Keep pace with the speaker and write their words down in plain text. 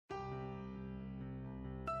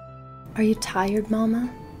Are you tired,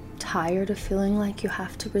 Mama? Tired of feeling like you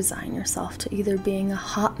have to resign yourself to either being a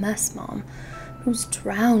hot mess mom who's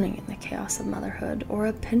drowning in the chaos of motherhood, or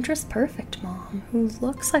a Pinterest perfect mom who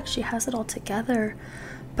looks like she has it all together,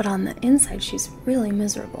 but on the inside she's really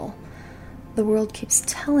miserable? The world keeps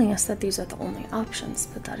telling us that these are the only options,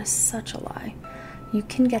 but that is such a lie. You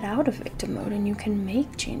can get out of victim mode and you can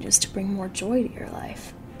make changes to bring more joy to your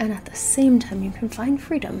life. And at the same time, you can find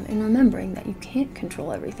freedom in remembering that you can't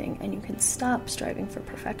control everything and you can stop striving for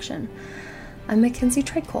perfection. I'm Mackenzie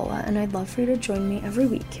Tricola, and I'd love for you to join me every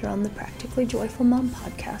week here on the Practically Joyful Mom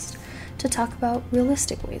podcast to talk about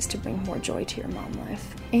realistic ways to bring more joy to your mom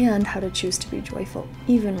life and how to choose to be joyful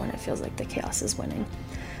even when it feels like the chaos is winning.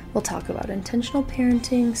 We'll talk about intentional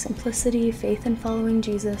parenting, simplicity, faith in following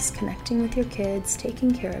Jesus, connecting with your kids,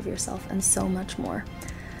 taking care of yourself, and so much more.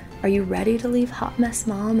 Are you ready to leave hot mess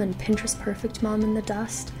mom and Pinterest perfect mom in the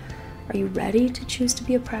dust? Are you ready to choose to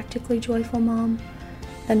be a practically joyful mom?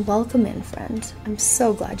 Then welcome in, friend. I'm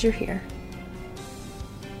so glad you're here.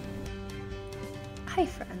 Hi,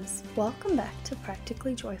 friends. Welcome back to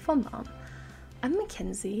Practically Joyful Mom. I'm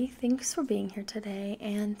Mackenzie. Thanks for being here today,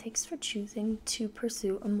 and thanks for choosing to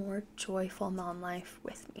pursue a more joyful mom life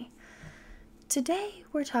with me. Today,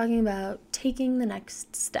 we're talking about taking the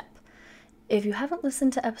next step. If you haven't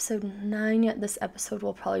listened to episode 9 yet, this episode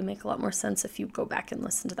will probably make a lot more sense if you go back and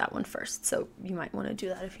listen to that one first, so you might want to do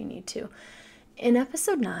that if you need to. In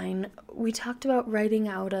episode 9, we talked about writing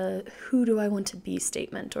out a who do I want to be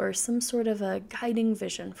statement, or some sort of a guiding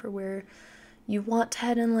vision for where you want to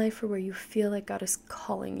head in life or where you feel like God is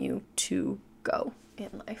calling you to go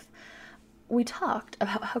in life. We talked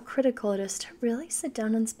about how critical it is to really sit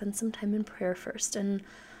down and spend some time in prayer first and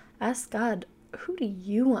ask God, who do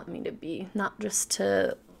you want me to be? Not just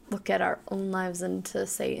to look at our own lives and to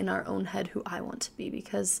say in our own head who I want to be,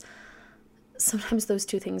 because sometimes those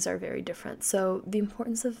two things are very different. So the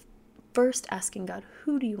importance of first asking God,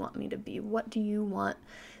 who do you want me to be? What do you want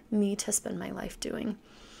me to spend my life doing?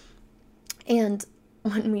 And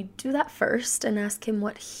when we do that first and ask him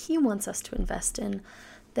what he wants us to invest in,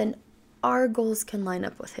 then our goals can line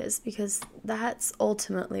up with his, because that's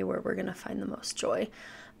ultimately where we're going to find the most joy.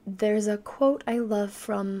 There's a quote I love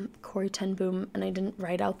from Corrie ten Boom, and I didn't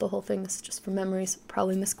write out the whole thing, this is just from memory, so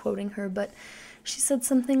probably misquoting her, but she said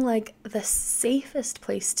something like, the safest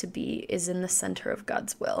place to be is in the center of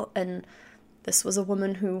God's will. And this was a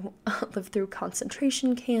woman who lived through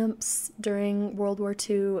concentration camps during World War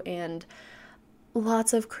II and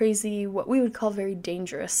lots of crazy, what we would call very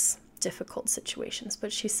dangerous, difficult situations.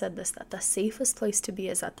 But she said this, that the safest place to be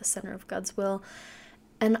is at the center of God's will.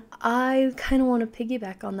 And I kind of want to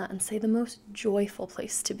piggyback on that and say the most joyful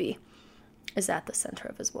place to be is at the center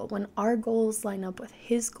of his will. When our goals line up with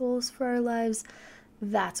his goals for our lives,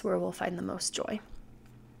 that's where we'll find the most joy.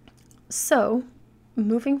 So,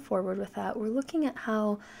 moving forward with that, we're looking at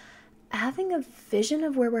how having a vision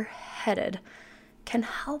of where we're headed can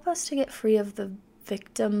help us to get free of the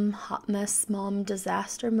victim, hot mess, mom,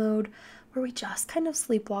 disaster mode, where we just kind of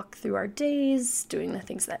sleepwalk through our days, doing the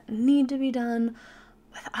things that need to be done,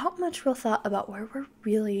 without much real thought about where we're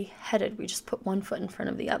really headed. We just put one foot in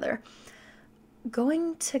front of the other.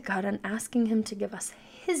 Going to God and asking him to give us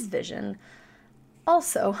his vision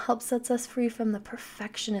also helps set us free from the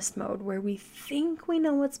perfectionist mode, where we think we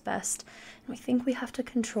know what's best and we think we have to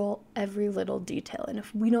control every little detail. And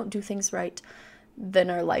if we don't do things right, then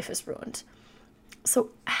our life is ruined. So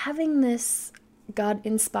having this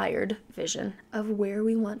God-inspired vision of where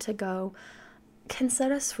we want to go can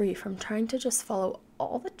set us free from trying to just follow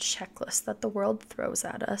all the checklists that the world throws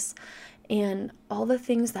at us and all the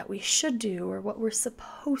things that we should do or what we're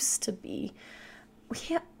supposed to be. We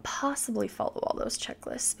can't possibly follow all those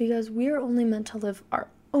checklists, because we are only meant to live our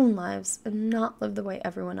own lives and not live the way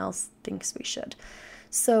everyone else thinks we should.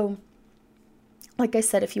 So, like I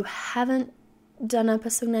said, if you haven't done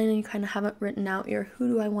episode 9 and you kind of haven't written out your who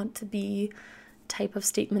do I want to be type of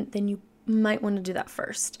statement, then you might want to do that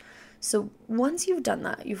first. So once you've done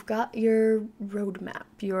that, you've got your roadmap,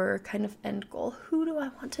 your kind of end goal. Who do I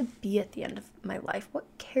want to be at the end of my life? What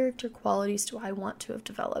character qualities do I want to have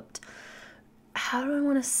developed? How do I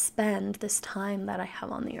want to spend this time that I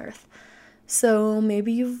have on the earth? So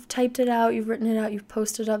maybe you've typed it out, you've written it out, you've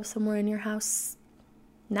posted it up somewhere in your house.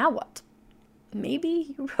 Now what?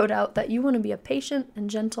 Maybe you wrote out that you want to be a patient and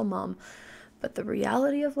gentle mom. But the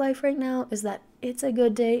reality of life right now is that it's a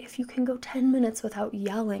good day if you can go 10 minutes without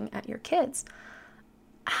yelling at your kids.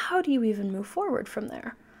 How do you even move forward from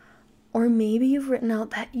there? Or maybe you've written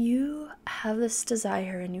out that you have this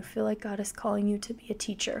desire and you feel like God is calling you to be a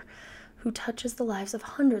teacher who touches the lives of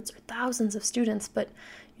hundreds or thousands of students, but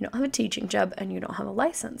you don't have a teaching job and you don't have a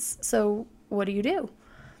license. So what do?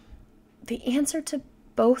 The answer to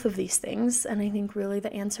both of these things, and I think really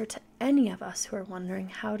the answer to any of us who are wondering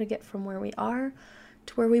how to get from where we are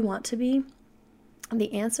to where we want to be,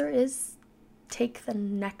 the answer is take the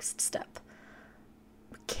next step.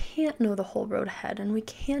 We can't know the whole road ahead, and we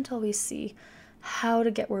can't always see how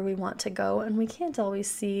to get where we want to go, and we can't always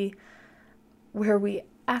see where we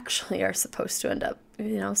actually are supposed to end up.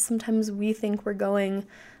 Sometimes we think we're going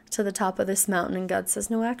to the top of this mountain, and God says,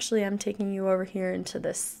 no, actually, I'm taking you over here into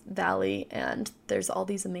this valley, and there's all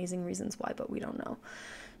these amazing reasons why, but we don't know.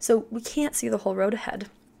 So we can't see the whole road ahead,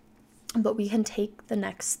 but we can take the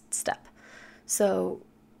next step. So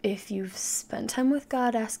if you've spent time with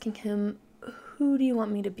God asking him, who do you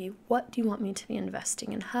want me to be? What do you want me to be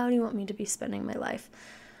investing in? How do you want me to be spending my life?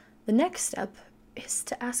 The next step is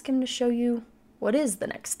to ask him to show you what is the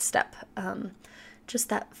next step. Just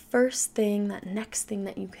that first thing, that next thing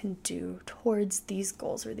that you can do towards these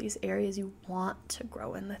goals or these areas you want to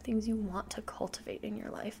grow in, the things you want to cultivate in your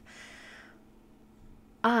life.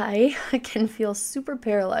 I can feel super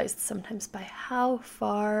paralyzed sometimes by how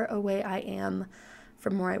far away I am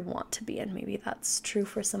from where I want to be, and maybe that's true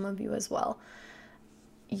for some of you as well.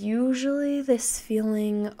 Usually this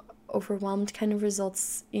feeling overwhelmed kind of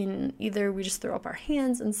results in either we just throw up our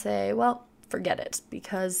hands and say, well, forget it,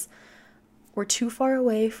 because we're too far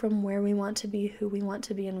away from where we want to be, who we want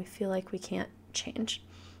to be, and we feel like we can't change.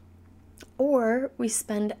 Or we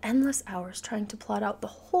spend endless hours trying to plot out the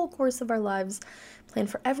whole course of our lives, plan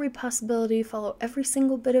for every possibility, follow every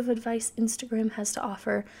single bit of advice Instagram has to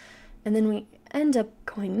offer, and then we end up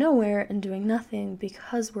going nowhere and doing nothing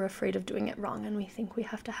because we're afraid of doing it wrong, and we think we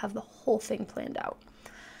have to have the whole thing planned out.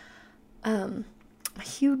 I'm a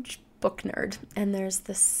huge book nerd, and there's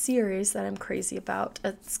this series that I'm crazy about.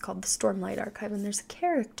 It's called the Stormlight Archive, and there's a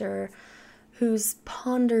character who's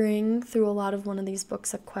pondering through a lot of one of these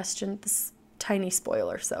books a question. This tiny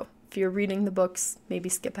spoiler, so if you're reading the books, maybe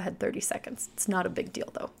skip ahead 30 seconds. It's not a big deal,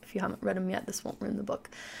 though. If you haven't read them yet, this won't ruin the book.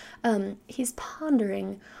 He's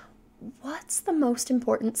pondering, what's the most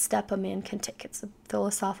important step a man can take? It's a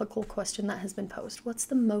philosophical question that has been posed. What's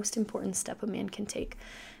the most important step a man can take?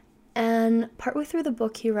 And partway through the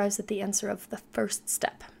book, he arrives at the answer of the first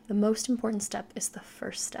step. The most important step is the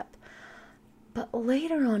first step. But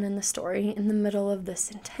later on in the story, in the middle of this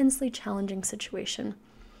intensely challenging situation,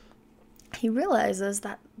 he realizes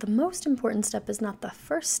that the most important step is not the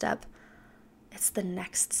first step, it's the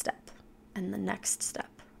next step, and the next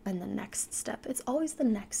step, and the next step. It's always the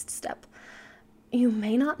next step. You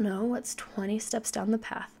may not know what's 20 steps down the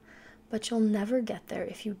path, but you'll never get there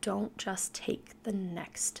if you don't just take the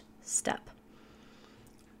next step.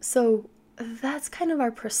 So that's kind of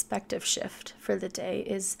our perspective shift for the day,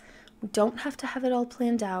 is we don't have to have it all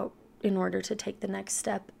planned out in order to take the next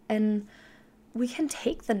step, and we can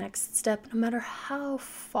take the next step no matter how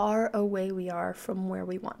far away we are from where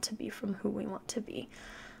we want to be, from who we want to be.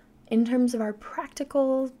 In terms of our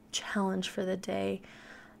practical challenge for the day,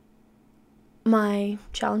 my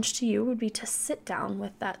challenge to you would be to sit down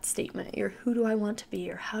with that statement, your who do I want to be,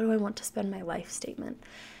 or how do I want to spend my life statement,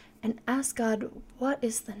 and ask God, what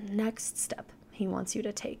is the next step he wants you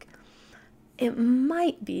to take? It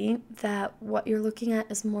might be that what you're looking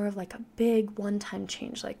at is more of like a big one-time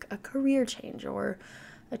change, like a career change or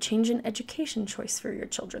a change in education choice for your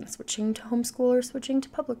children, switching to homeschool or switching to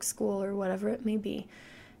public school or whatever it may be.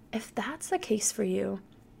 If that's the case for you,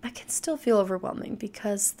 that can still feel overwhelming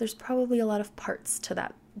because there's probably a lot of parts to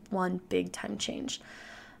that one big time change.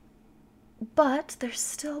 But there's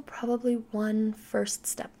still probably one first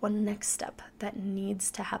step, one next step that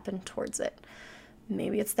needs to happen towards it.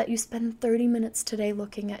 Maybe it's that you spend 30 minutes today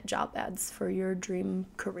looking at job ads for your dream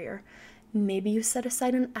career. Maybe you set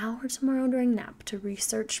aside an hour tomorrow during nap to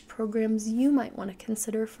research programs you might want to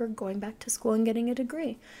consider for going back to school and getting a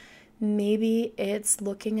degree. Maybe it's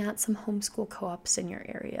looking at some homeschool co-ops in your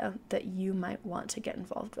area that you might want to get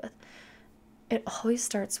involved with. It always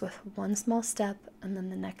starts with one small step, and then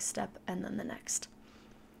the next step, and then the next.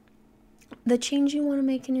 The change you want to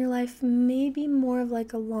make in your life may be more of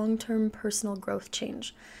like a long-term personal growth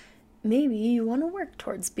change. Maybe you want to work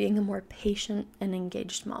towards being a more patient and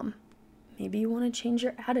engaged mom. Maybe you want to change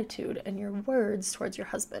your attitude and your words towards your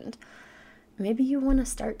husband. Maybe you want to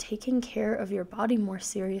start taking care of your body more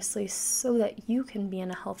seriously so that you can be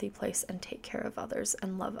in a healthy place and take care of others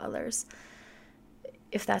and love others.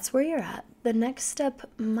 If that's where you're at, the next step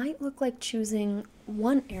might look like choosing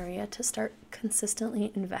one area to start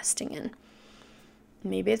consistently investing in.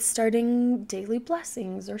 Maybe it's starting daily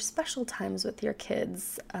blessings or special times with your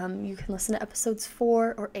kids. You can listen to episodes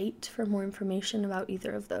 4 or 8 for more information about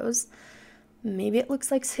either of those. Maybe it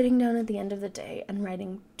looks like sitting down at the end of the day and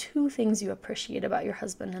writing 2 things you appreciate about your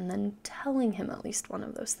husband and then telling him at least one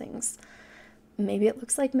of those things. Maybe it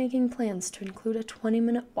looks like making plans to include a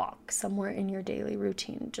 20-minute walk somewhere in your daily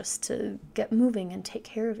routine just to get moving and take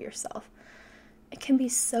care of yourself. It can be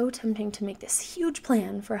so tempting to make this huge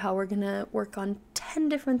plan for how we're going to work on 10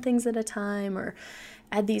 different things at a time or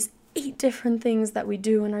add these 8 different things that we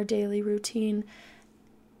do in our daily routine.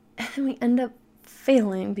 And then we end up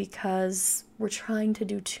failing because we're trying to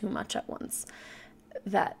do too much at once.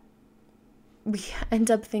 That we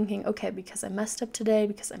end up thinking, okay, because I messed up today,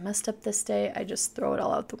 because I messed up this day, I just throw it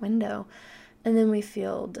all out the window. And then we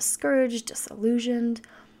feel discouraged, disillusioned.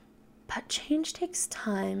 But change takes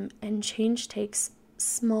time, and change takes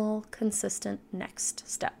small, consistent next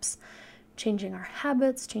steps. Changing our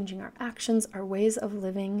habits, changing our actions, our ways of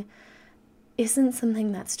living isn't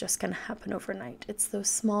something that's just going to happen overnight. It's those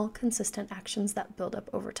small, consistent actions that build up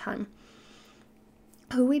over time.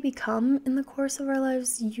 Who we become in the course of our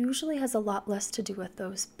lives usually has a lot less to do with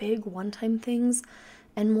those big one-time things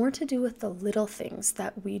and more to do with the little things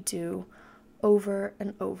that we do over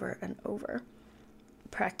and over and over.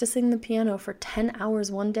 Practicing the piano for 10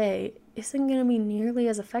 hours one day isn't going to be nearly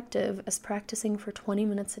as effective as practicing for 20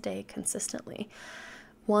 minutes a day consistently.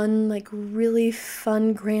 One really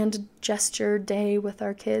fun grand gesture day with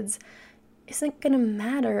our kids isn't going to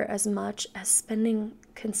matter as much as spending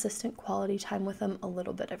consistent quality time with them a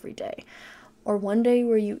little bit every day. Or one day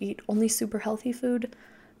where you eat only super healthy food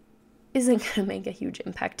isn't going to make a huge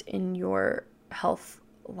impact in your health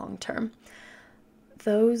long term.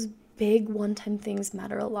 Those big one-time things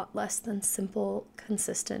matter a lot less than simple,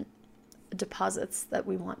 consistent deposits that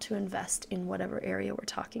we want to invest in whatever area we're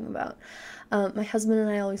talking about. My husband and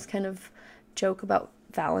I always kind of joke about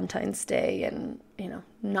Valentine's Day and,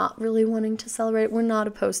 not really wanting to celebrate. We're not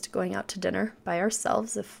opposed to going out to dinner by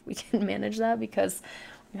ourselves if we can manage that, because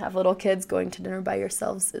when you have little kids, going to dinner by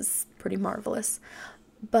yourselves is pretty marvelous.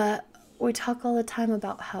 But we talk all the time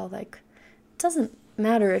about how, it doesn't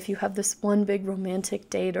matter if you have this one big romantic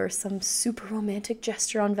date or some super romantic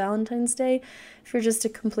gesture on Valentine's Day if you're just a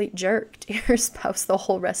complete jerk to your spouse the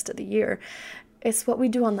whole rest of the year. It's what we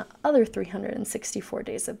do on the other 364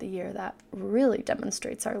 days of the year that really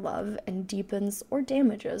demonstrates our love and deepens or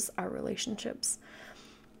damages our relationships.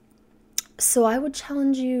 So I would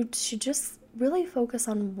challenge you to just really focus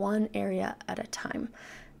on one area at a time.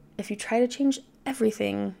 If you try to change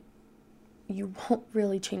everything, you won't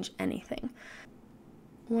really change anything.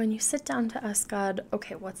 When you sit down to ask God,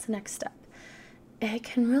 okay, what's the next step? It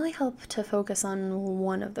can really help to focus on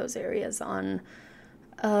one of those areas, on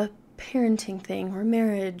a parenting thing or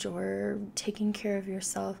marriage or taking care of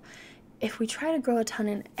yourself. If we try to grow a ton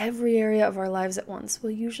in every area of our lives at once,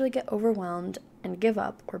 we'll usually get overwhelmed and give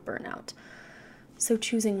up or burn out. So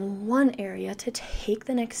choosing one area to take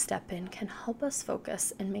the next step in can help us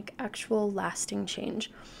focus and make actual lasting change.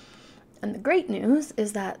 And the great news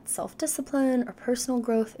is that self-discipline or personal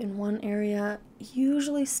growth in one area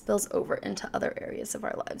usually spills over into other areas of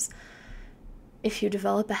our lives. If you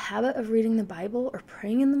develop a habit of reading the Bible or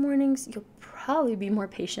praying in the mornings, you'll probably be more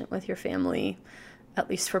patient with your family, at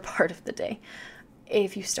least for part of the day.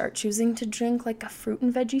 If you start choosing to drink a fruit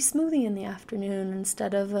and veggie smoothie in the afternoon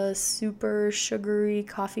instead of a super sugary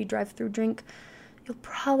coffee drive-through drink, you'll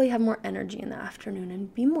probably have more energy in the afternoon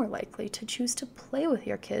and be more likely to choose to play with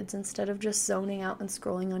your kids instead of just zoning out and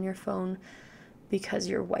scrolling on your phone because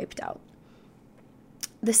you're wiped out.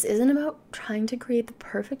 This isn't about trying to create the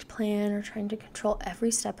perfect plan or trying to control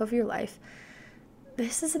every step of your life.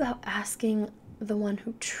 This is about asking the one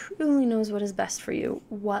who truly knows what is best for you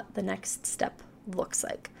what the next step looks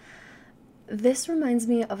like. This reminds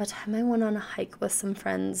me of a time I went on a hike with some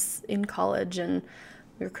friends in college, and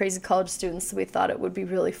we were crazy college students, so we thought it would be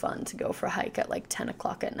really fun to go for a hike at 10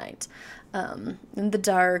 o'clock at night in the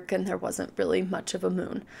dark, and there wasn't really much of a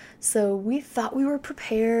moon. So we thought we were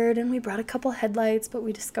prepared, and we brought a couple headlights, but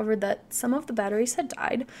we discovered that some of the batteries had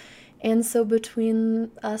died. And so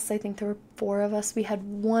between us, I think there were 4 of us, we had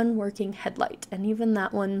one working headlight, and even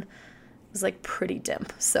that one was pretty dim,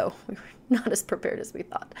 so we were not as prepared as we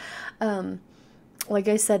thought. Like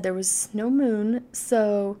I said, there was no moon,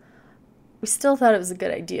 so we still thought it was a good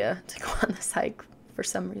idea to go on this hike for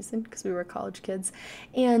some reason, because we were college kids.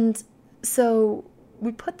 And so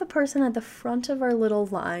we put the person at the front of our little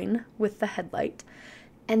line with the headlight,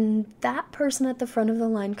 and that person at the front of the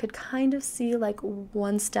line could kind of see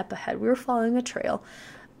one step ahead. We were following a trail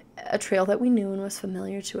that we knew and was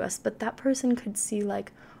familiar to us, but that person could see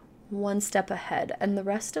one step ahead, and the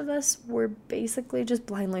rest of us were basically just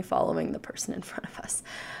blindly following the person in front of us.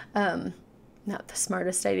 Not the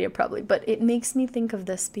smartest idea probably, but it makes me think of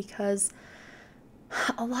this because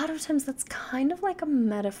a lot of times that's kind of like a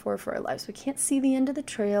metaphor for our lives. We can't see the end of the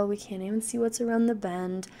trail. We can't even see what's around the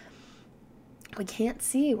bend. We can't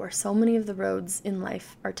see where so many of the roads in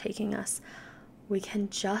life are taking us. We can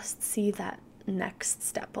just see that next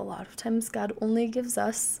step. A lot of times God only gives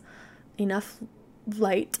us enough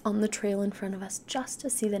light on the trail in front of us just to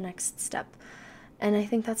see the next step. And I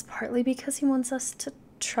think that's partly because he wants us to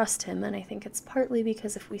trust him. And I think it's partly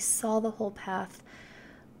because if we saw the whole path,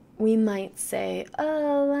 we might say,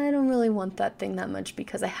 oh, I don't really want that thing that much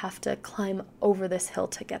because I have to climb over this hill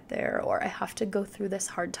to get there, or I have to go through this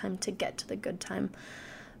hard time to get to the good time.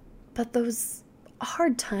 But those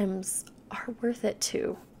hard times are worth it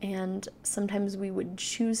too. And sometimes we would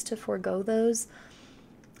choose to forego those,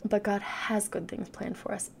 but God has good things planned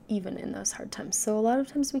for us, even in those hard times. So a lot of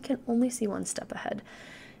times we can only see one step ahead.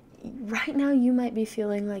 Right now you might be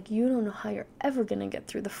feeling like you don't know how you're ever going to get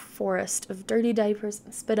through the forest of dirty diapers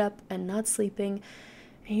and spit up and not sleeping,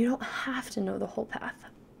 and you don't have to know the whole path.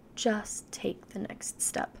 Just take the next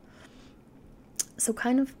step. So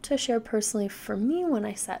kind of to share personally, for me, when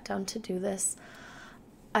I sat down to do this,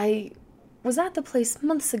 I was at the place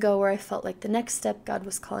months ago where I felt like the next step God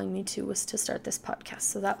was calling me to was to start this podcast.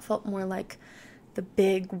 So that felt more like the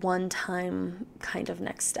big one-time kind of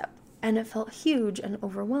next step. And it felt huge and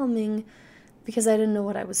overwhelming because I didn't know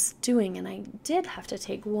what I was doing. And I did have to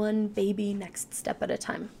take one baby next step at a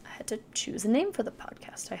time. I had to choose a name for the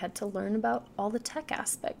podcast. I had to learn about all the tech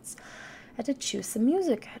aspects. I had to choose some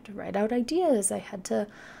music. I had to write out ideas. I had to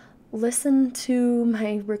listen to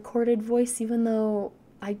my recorded voice, even though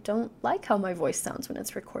I don't like how my voice sounds when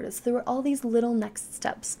it's recorded. So there were all these little next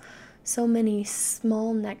steps. So many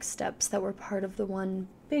small next steps that were part of the one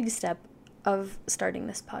big step of starting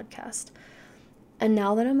this podcast. And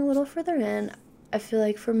now that I'm a little further in, I feel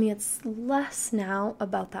like for me it's less now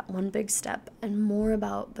about that one big step and more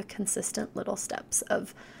about the consistent little steps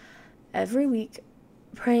of every week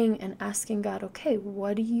praying and asking God, okay,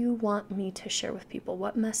 what do you want me to share with people?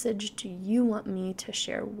 What message do you want me to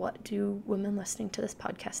share? What do women listening to this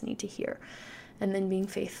podcast need to hear? And then being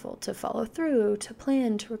faithful to follow through, to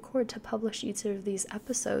plan, to record, to publish each of these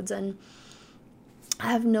episodes. And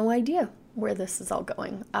I have no idea where this is all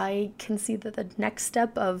going. I can see that the next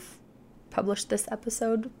step of publish this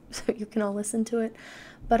episode so you can all listen to it,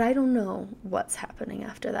 but I don't know what's happening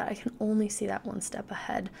after that. I can only see that one step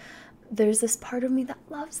ahead. There's this part of me that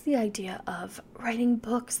loves the idea of writing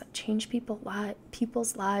books that change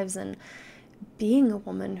people's lives and being a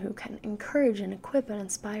woman who can encourage and equip and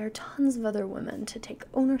inspire tons of other women to take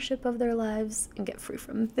ownership of their lives and get free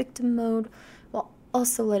from victim mode, while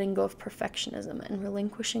also letting go of perfectionism and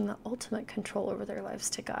relinquishing the ultimate control over their lives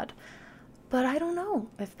to God. But I don't know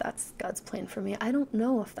if that's God's plan for me. I don't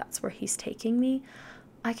know if that's where he's taking me.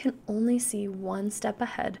 I can only see one step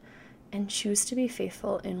ahead and choose to be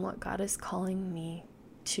faithful in what God is calling me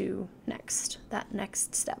to next, that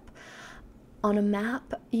next step. On a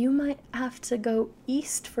map, you might have to go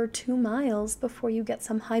east for 2 miles before you get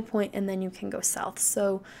some high point, and then you can go south.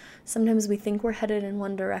 So sometimes we think we're headed in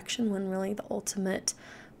one direction when really the ultimate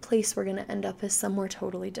place we're going to end up is somewhere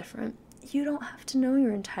totally different. You don't have to know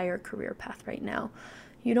your entire career path right now.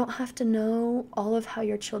 You don't have to know all of how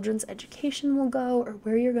your children's education will go or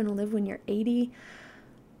where you're going to live when you're 80.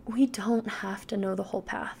 We don't have to know the whole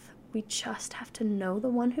path. We just have to know the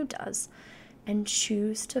one who does and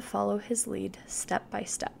choose to follow his lead step by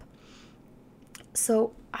step.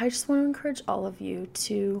 So I just want to encourage all of you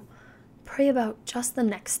to pray about just the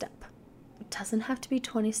next step. It doesn't have to be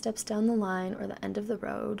 20 steps down the line or the end of the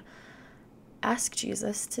road. Ask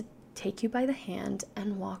Jesus to take you by the hand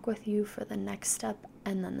and walk with you for the next step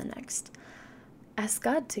and then the next. Ask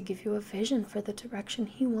God to give you a vision for the direction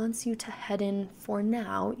he wants you to head in for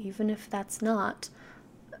now, even if that's not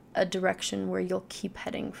a direction where you'll keep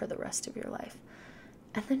heading for the rest of your life.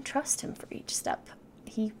 And then trust him for each step.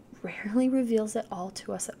 He rarely reveals it all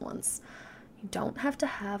to us at once. You don't have to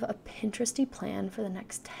have a Pinteresty plan for the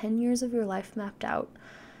next 10 years of your life mapped out.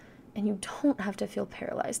 And you don't have to feel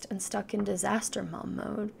paralyzed and stuck in disaster mom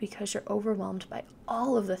mode because you're overwhelmed by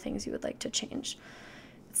all of the things you would like to change.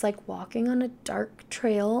 It's like walking on a dark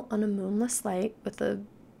trail on a moonless night with a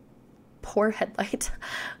poor headlight.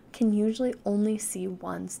 Can usually only see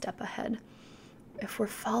one step ahead. If we're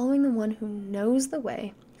following the one who knows the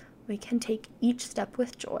way, we can take each step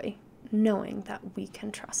with joy, knowing that we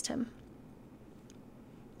can trust him.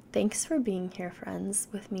 Thanks for being here, friends,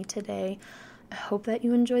 with me today. I hope that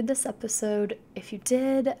you enjoyed this episode. If you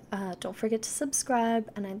did, don't forget to subscribe,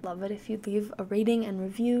 and I'd love it if you'd leave a rating and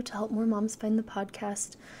review to help more moms find the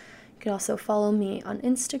podcast. You can also follow me on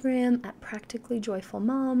Instagram at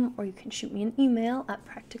practicallyjoyfulmom, or you can shoot me an email at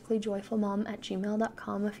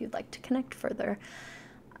practicallyjoyfulmom@gmail.com if you'd like to connect further.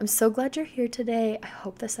 I'm so glad you're here today. I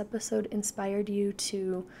hope this episode inspired you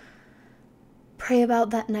to pray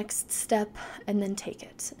about that next step and then take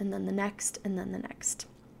it, and then the next, and then the next.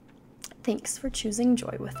 Thanks for choosing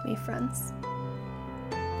joy with me, friends.